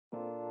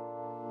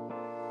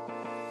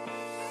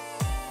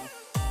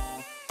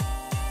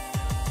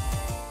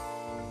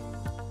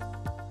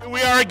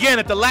We are again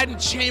at the Latin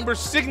Chamber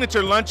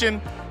Signature Luncheon.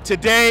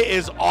 Today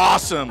is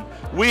awesome.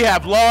 We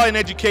have law and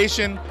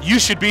education. You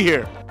should be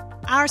here.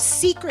 Our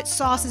secret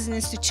sauce as an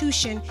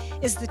institution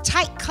is the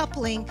tight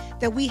coupling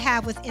that we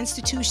have with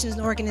institutions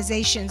and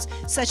organizations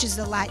such as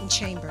the Latin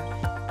Chamber.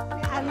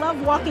 I love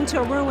walking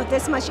to a room with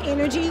this much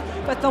energy,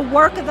 but the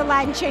work of the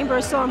Latin Chamber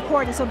is so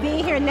important. So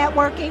being here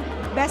networking,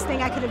 best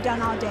thing I could have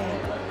done all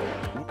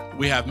day.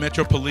 We have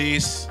Metro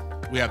Police,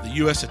 we have the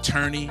U.S.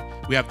 Attorney,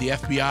 we have the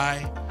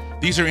FBI.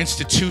 These are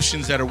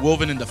institutions that are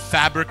woven in the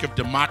fabric of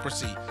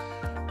democracy,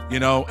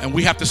 and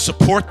we have to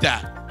support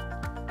that.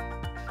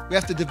 We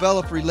have to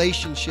develop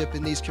relationship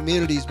in these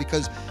communities,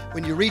 because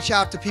when you reach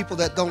out to people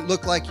that don't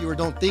look like you or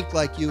don't think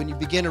like you and you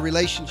begin a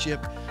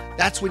relationship,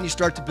 that's when you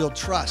start to build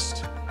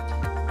trust.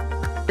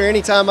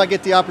 Anytime I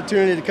get the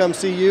opportunity to come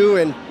see you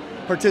and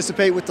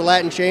participate with the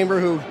Latin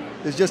Chamber, who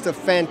is just a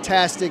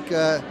fantastic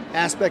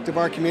aspect of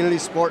our community,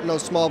 supporting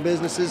those small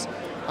businesses,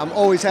 I'm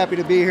always happy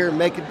to be here and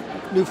making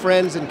new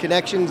friends and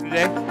connections.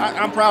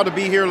 I'm proud to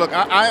be here. Look,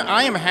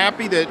 I am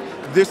happy that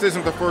this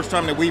isn't the first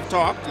time that we've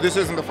talked. This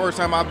isn't the first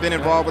time I've been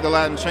involved with the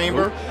Latin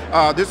Chamber.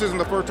 This isn't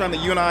the first time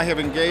that you and I have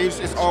engaged.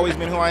 It's always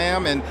been who I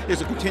am, and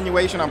it's a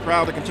continuation. I'm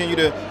proud to continue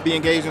to be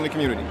engaged in the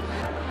community.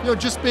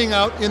 Just being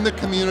out in the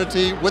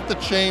community with the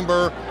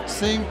Chamber,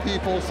 seeing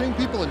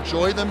people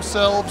enjoy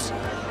themselves,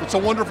 it's a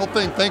wonderful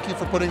thing. Thank you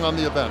for putting on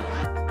the event.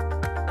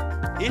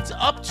 It's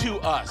up to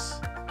us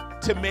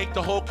to make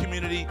the whole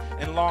community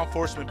and law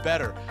enforcement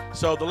better.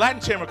 So the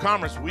Latin Chamber of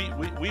Commerce,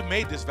 we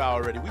made this vow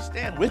already. We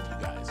stand with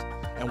you guys,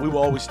 and we will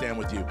always stand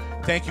with you.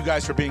 Thank you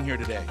guys for being here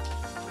today.